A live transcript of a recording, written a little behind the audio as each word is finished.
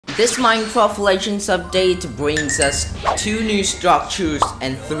This Minecraft Legends update brings us 2 new structures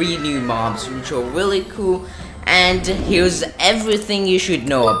and 3 new mobs, which are really cool. And here's everything you should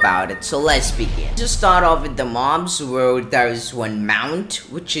know about it, so let's begin. To start off with the mobs, where there is one mount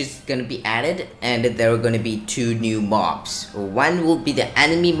which is gonna be added, and there are gonna be 2 new mobs. One will be the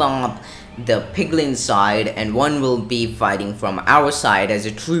enemy mob, the piglin side, and one will be fighting from our side as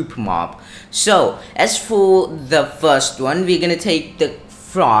a troop mob. So as for the first one, we're gonna take the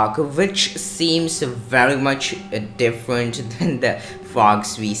frog, which seems very much different than the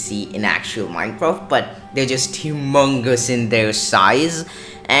frogs we see in actual Minecraft, but they're just humongous in their size,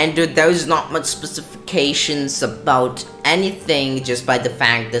 and there's not much specifications about anything, just by the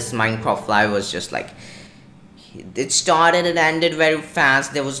fact this Minecraft live was just like, it started and ended very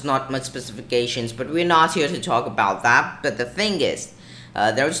fast. There was not much specifications, but we're not here to talk about that. But the thing is,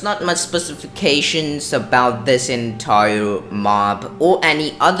 there's not much specifications about this entire mob or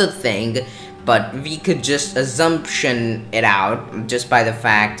any other thing, but we could just assumption it out just by the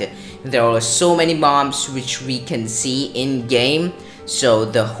fact there are so many mobs which we can see in game. So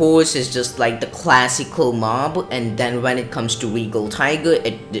the horse is just like the classical mob, and then when it comes to regal tiger,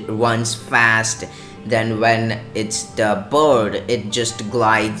 it runs fast. Then when it's the bird, it just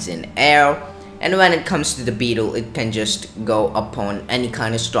glides in air. And when it comes to the beetle, it can just go upon any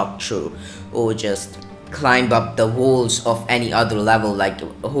kind of structure or just climb up the walls of any other level, like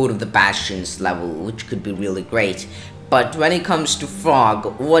Horde of the Bastions level, which could be really great. But when it comes to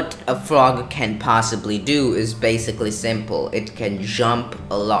frog, what a frog can possibly do is basically simple. It can jump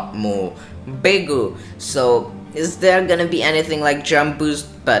a lot more bigger. So is there gonna be anything like jump boost?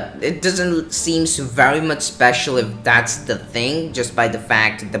 But it doesn't seem very much special if that's the thing, just by the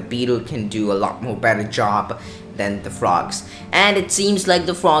fact the beetle can do a lot more better job than the frogs. And it seems like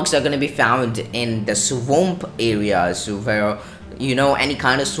the frogs are gonna be found in the swamp areas, where, you know, any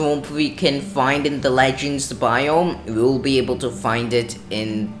kind of swamp we can find in the Legends biome, we'll be able to find it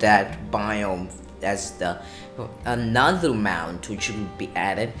in that biome as the another mount which will be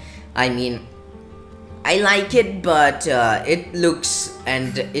added. I mean, I like it, but it looks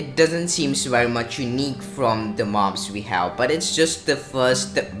and it doesn't seem very much unique from the mobs we have. But it's just the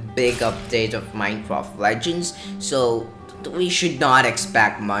first big update of Minecraft Legends, so we should not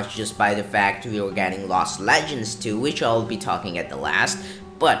expect much just by the fact we are getting Lost Legends 2, which I'll be talking at the last.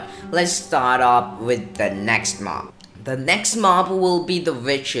 But let's start off with the next mob. The next mob will be the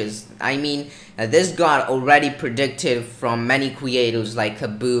witches. I mean, this got already predicted from many creators like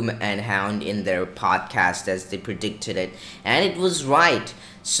Kaboom and Hound in their podcast, as they predicted it, and it was right.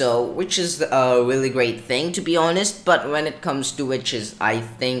 So, which is a really great thing, to be honest. But when it comes to witches, I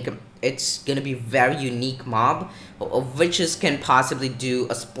think it's gonna be very unique mob. Witches can possibly do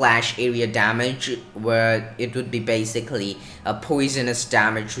a splash area damage, where it would be basically a poisonous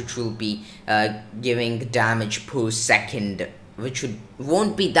damage, which will be giving damage per second, which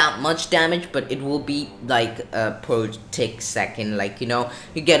won't be that much damage, but it will be like per tick second, like, you know,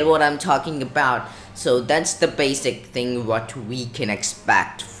 you get what I'm talking about. So that's the basic thing what we can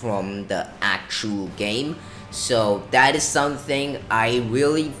expect from the actual game. So that is something I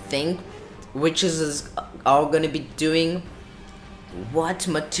really think witches are gonna be doing. What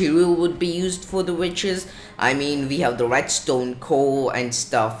material would be used for the witches? I mean, we have the redstone coal and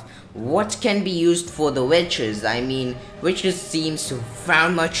stuff. What can be used for the witches? I mean, witches seems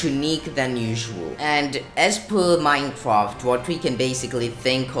very much unique than usual. And as per Minecraft, what we can basically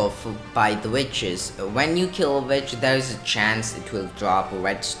think of by the witches, when you kill a witch, there is a chance it will drop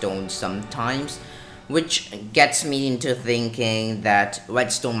redstone sometimes, which gets me into thinking that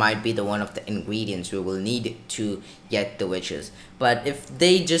redstone might be the one of the ingredients we will need to get the witches. But if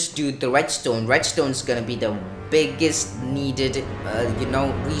they just do the redstone's gonna be the biggest needed, you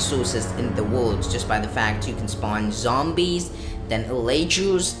know, resources in the world, just by the fact you can spawn zombies, then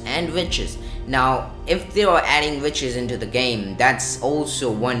villagers and witches. Now, if they are adding witches into the game, that's also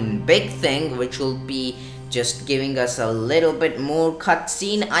one big thing, which will be just giving us a little bit more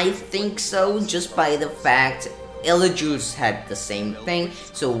cutscene, I think so, just by the fact villagers had the same thing.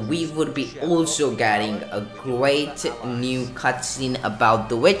 So we would be also getting a great new cutscene about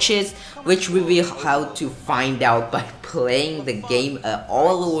the witches, which we will have to find out by playing the game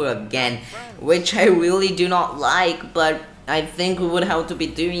all over again, which I really do not like, but I think we would have to be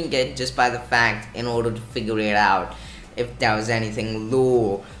doing it just by the fact in order to figure it out, if there was anything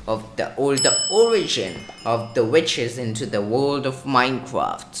lore of the origin of the witches into the world of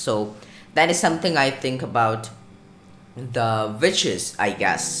Minecraft. So that is something I think about the witches, I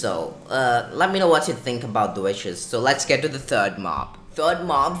guess. So let me know what you think about the witches. So let's get to the third mob. Third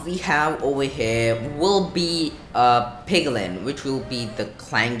mob we have over here will be Piglin, which will be the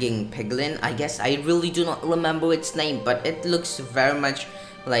clanging Piglin. I guess I really do not remember its name, but it looks very much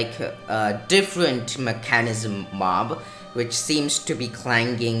like a different mechanism mob, which seems to be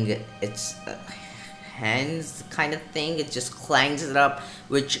clanging its hands kind of thing. It just clangs it up,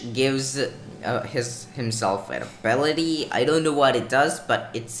 which gives himself an ability. I don't know what it does,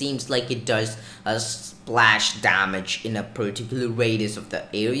 but it seems like it does a splash damage in a particular radius of the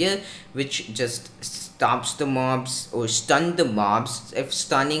area, which just stops the mobs or stun the mobs. If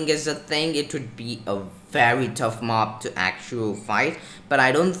stunning is a thing, it would be a very tough mob to actual fight, but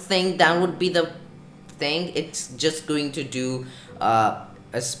I don't think that would be the thing. It's just going to do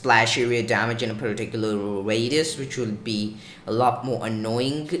a splash area damage in a particular radius, which will be a lot more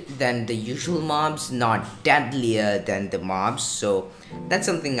annoying than the usual mobs, not deadlier than the mobs. So that's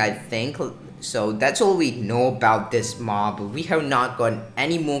something I think. So that's all we know about this mob. We have not gotten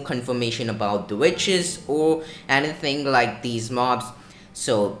any more confirmation about the witches or anything like these mobs,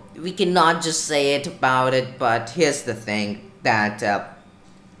 so we cannot just say it about it. But here's the thing, that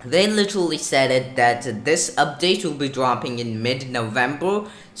they literally said it, that this update will be dropping in mid-November.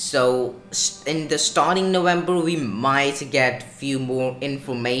 So in the starting November, we might get few more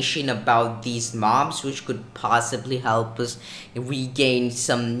information about these mobs, which could possibly help us regain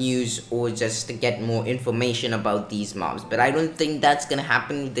some news or just to get more information about these mobs. But I don't think that's gonna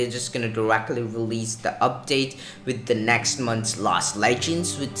happen. They're just gonna directly release the update with the next month's Lost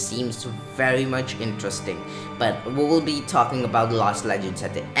Legends, which seems very much interesting. But we will be talking about Lost Legends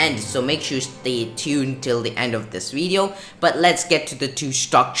at the end, so make sure you stay tuned till the end of this video. But let's get to the two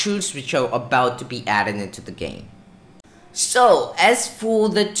structures which are about to be added into the game. So, as for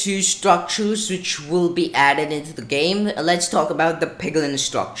the two structures which will be added into the game, let's talk about the Piglin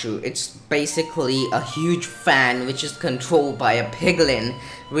structure. It's basically a huge fan which is controlled by a Piglin,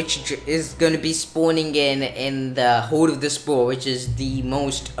 which is going to be spawning in the Hold of the Spore, which is the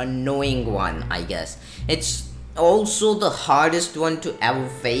most annoying one, I guess. It's also the hardest one to ever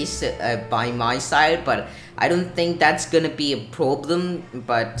face by my side, but I don't think that's gonna be a problem.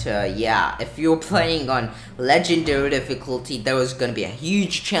 But yeah, if you're playing on legendary difficulty, there is gonna be a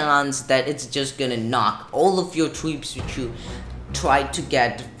huge chance that it's just gonna knock all of your troops which you tried to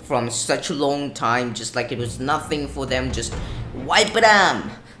get from such a long time, just like it was nothing for them, just wipe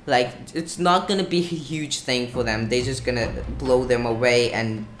them. Like, it's not gonna be a huge thing for them. They're just gonna blow them away,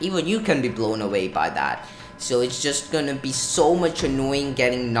 and even you can be blown away by that. So it's just gonna be so much annoying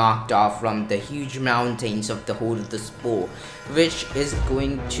getting knocked off from the huge mountains of the Hold of the Spore, which is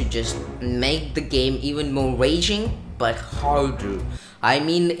going to just make the game even more raging, but harder. I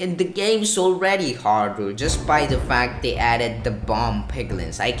mean, the game's already harder just by the fact they added the bomb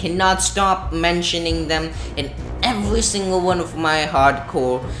piglins. I cannot stop mentioning them in every single one of my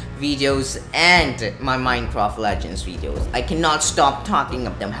hardcore videos and my Minecraft Legends videos. I cannot stop talking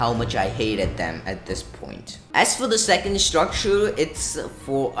of them, how much I hated them at this point. As for the second structure, it's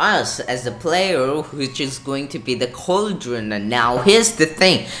for us as a player, which is going to be the Cauldron. And now here's the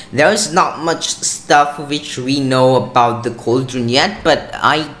thing, there's not much stuff which we know about the Cauldron yet, but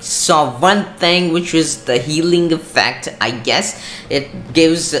I saw one thing, which was the healing effect. I guess it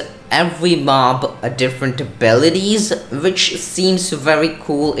gives every mob a different abilities, which seems very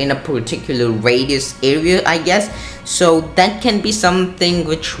cool in a particular radius area, I guess. So that can be something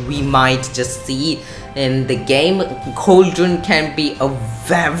which we might just see in the game. Cauldron can be a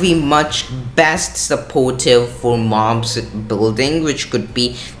very much best supportive for mobs building, which could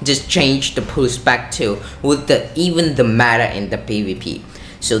be just change the perspective with even the meta in the PvP.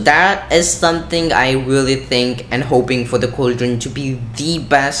 So that is something I really think and hoping for the Cauldron to be the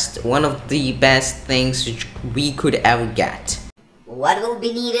best, one of the best things which we could ever get. What will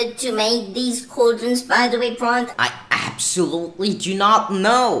be needed to make these cauldrons, by the way, Prahant? I absolutely do not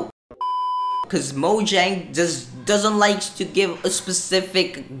know, because Mojang just doesn't like to give a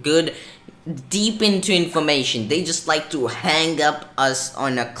specific good deep into information. They just like to hang up us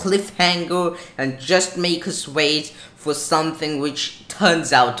on a cliffhanger and just make us wait for something which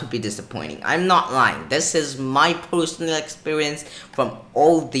turns out to be disappointing. I'm not lying, this is my personal experience from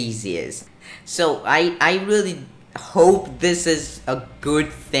all these years. So I really hope this is a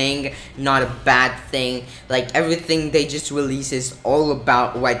good thing, not a bad thing. Like, everything they just release is all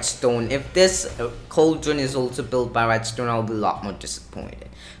about Redstone. If this Cauldron is also built by Redstone, I'll be a lot more disappointed.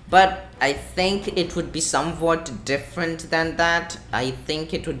 But I think it would be somewhat different than that. I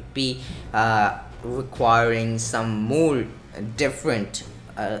think it would be requiring some more different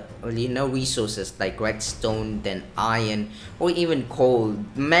resources like redstone, then iron, or even coal.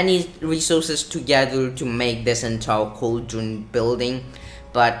 Many resources together to make this entire cauldron building,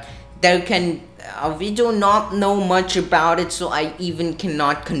 but we do not know much about it, so I even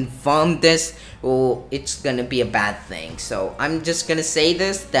cannot confirm this, or it's gonna be a bad thing. So I'm just gonna say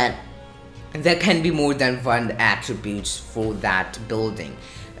this, that there can be more than one attributes for that building.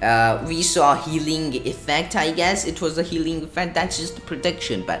 We saw healing effect, I guess it was a healing effect, that's just a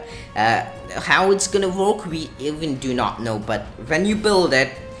prediction, but how it's gonna work we even do not know. But when you build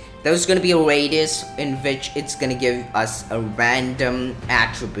it, there's gonna be a radius in which it's gonna give us a random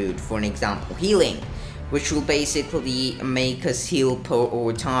attribute. For an example, healing, which will basically make us heal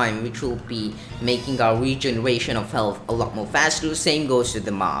over time, which will be making our regeneration of health a lot more faster. Same goes to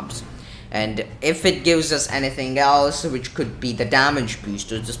the mobs. And if it gives us anything else, which could be the damage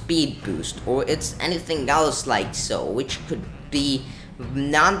boost or the speed boost, or it's anything else like so, which could be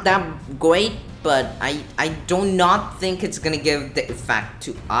not that great, but I do not think it's gonna give the effect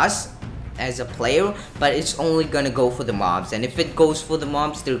to us as a player, but it's only gonna go for the mobs. And if it goes for the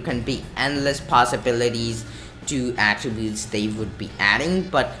mobs, there can be endless possibilities to attributes they would be adding,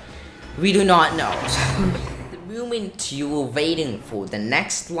 but we do not know. The moment you were waiting for the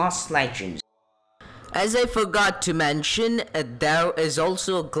next Lost Legends. As I forgot to mention, there is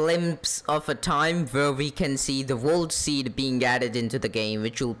also a glimpse of a time where we can see the world seed being added into the game,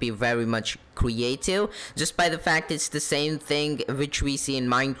 which will be very much creative, just by the fact it's the same thing which we see in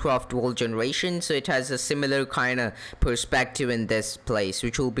Minecraft world generation, so it has a similar kind of perspective in this place,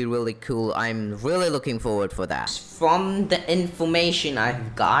 which will be really cool. I'm really looking forward for that. From the information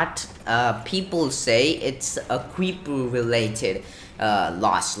I've got, people say it's a creeper related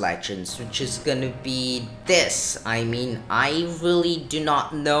Lost Legends, which is gonna be this. I mean, I really do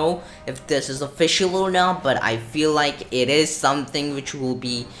not know if this is official or not, but I feel like it is something which we'll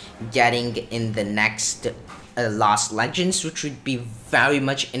be getting in the next Lost Legends, which would be very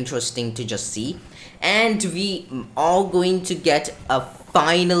much interesting to just see. And we are going to get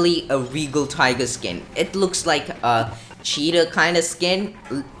finally a regal tiger skin. It looks like a cheetah kind of skin,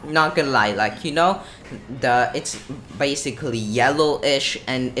 not gonna lie, like, you know, it's basically yellowish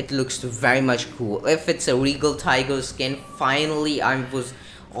and it looks very much cool. If it's a regal tiger skin, finally, I was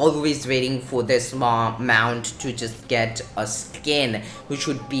always waiting for this mount to just get a skin, which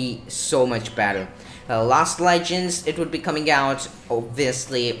would be so much better. Lost Legends, it would be coming out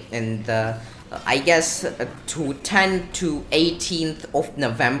obviously in the I guess to 10th to 18th of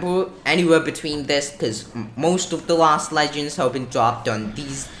November, anywhere between this, because most of the Lost Legends have been dropped on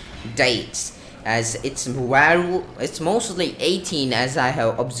these dates, as it's mostly 18 as I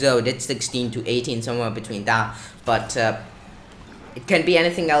have observed. It's 16 to 18, somewhere between that, but it can be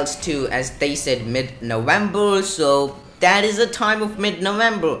anything else too, as they said mid-November, so that is the time of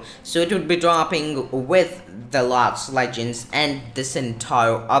mid-November, so it would be dropping with the Lost Legends and this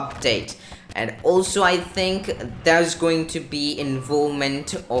entire update. And also I think there's going to be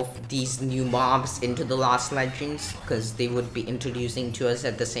involvement of these new mobs into the Lost Legends, because they would be introducing to us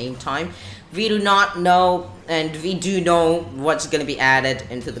at the same time. We do not know, and we do know what's going to be added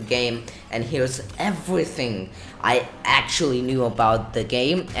into the game, and here's everything I actually knew about the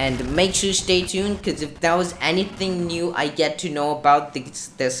game. And make sure to stay tuned, because if there was anything new I get to know about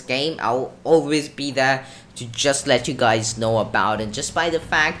this game, I'll always be there to just let you guys know about it. Just by the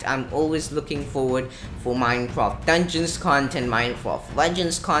fact I'm always looking forward for Minecraft Dungeons content, Minecraft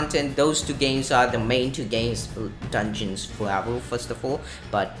Legends content. Those two games are the main two games for Dungeons forever, first of all.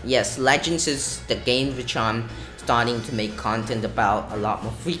 But yes, Legends is the game which I'm starting to make content about a lot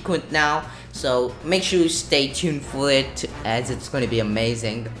more frequent now. So make sure you stay tuned for it, as it's going to be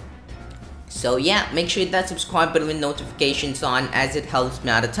amazing. So yeah, make sure that subscribe button with notifications on, as it helps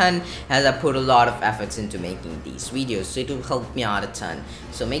me out a ton, as I put a lot of efforts into making these videos, so it will help me out a ton.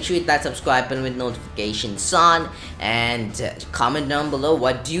 So make sure that subscribe button with notifications on, and comment down below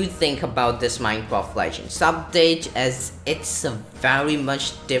what do you think about this Minecraft Legends update, as it's a very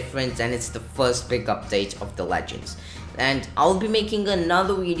much different and it's the first big update of the Legends. And I'll be making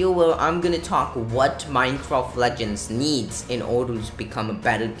another video where I'm gonna talk what Minecraft Legends needs in order to become a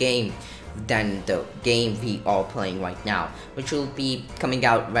better game than the game we are playing right now, which will be coming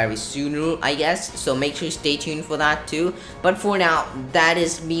out very sooner, I guess. So make sure you stay tuned for that too. But for now, that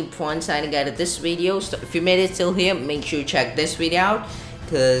is me, Prahant, signing out of this video. So if you made it till here, make sure you check this video out,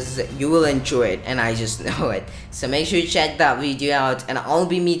 because you will enjoy it, and I just know it. So make sure you check that video out, and I'll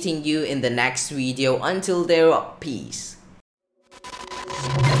be meeting you in the next video. Until there, peace.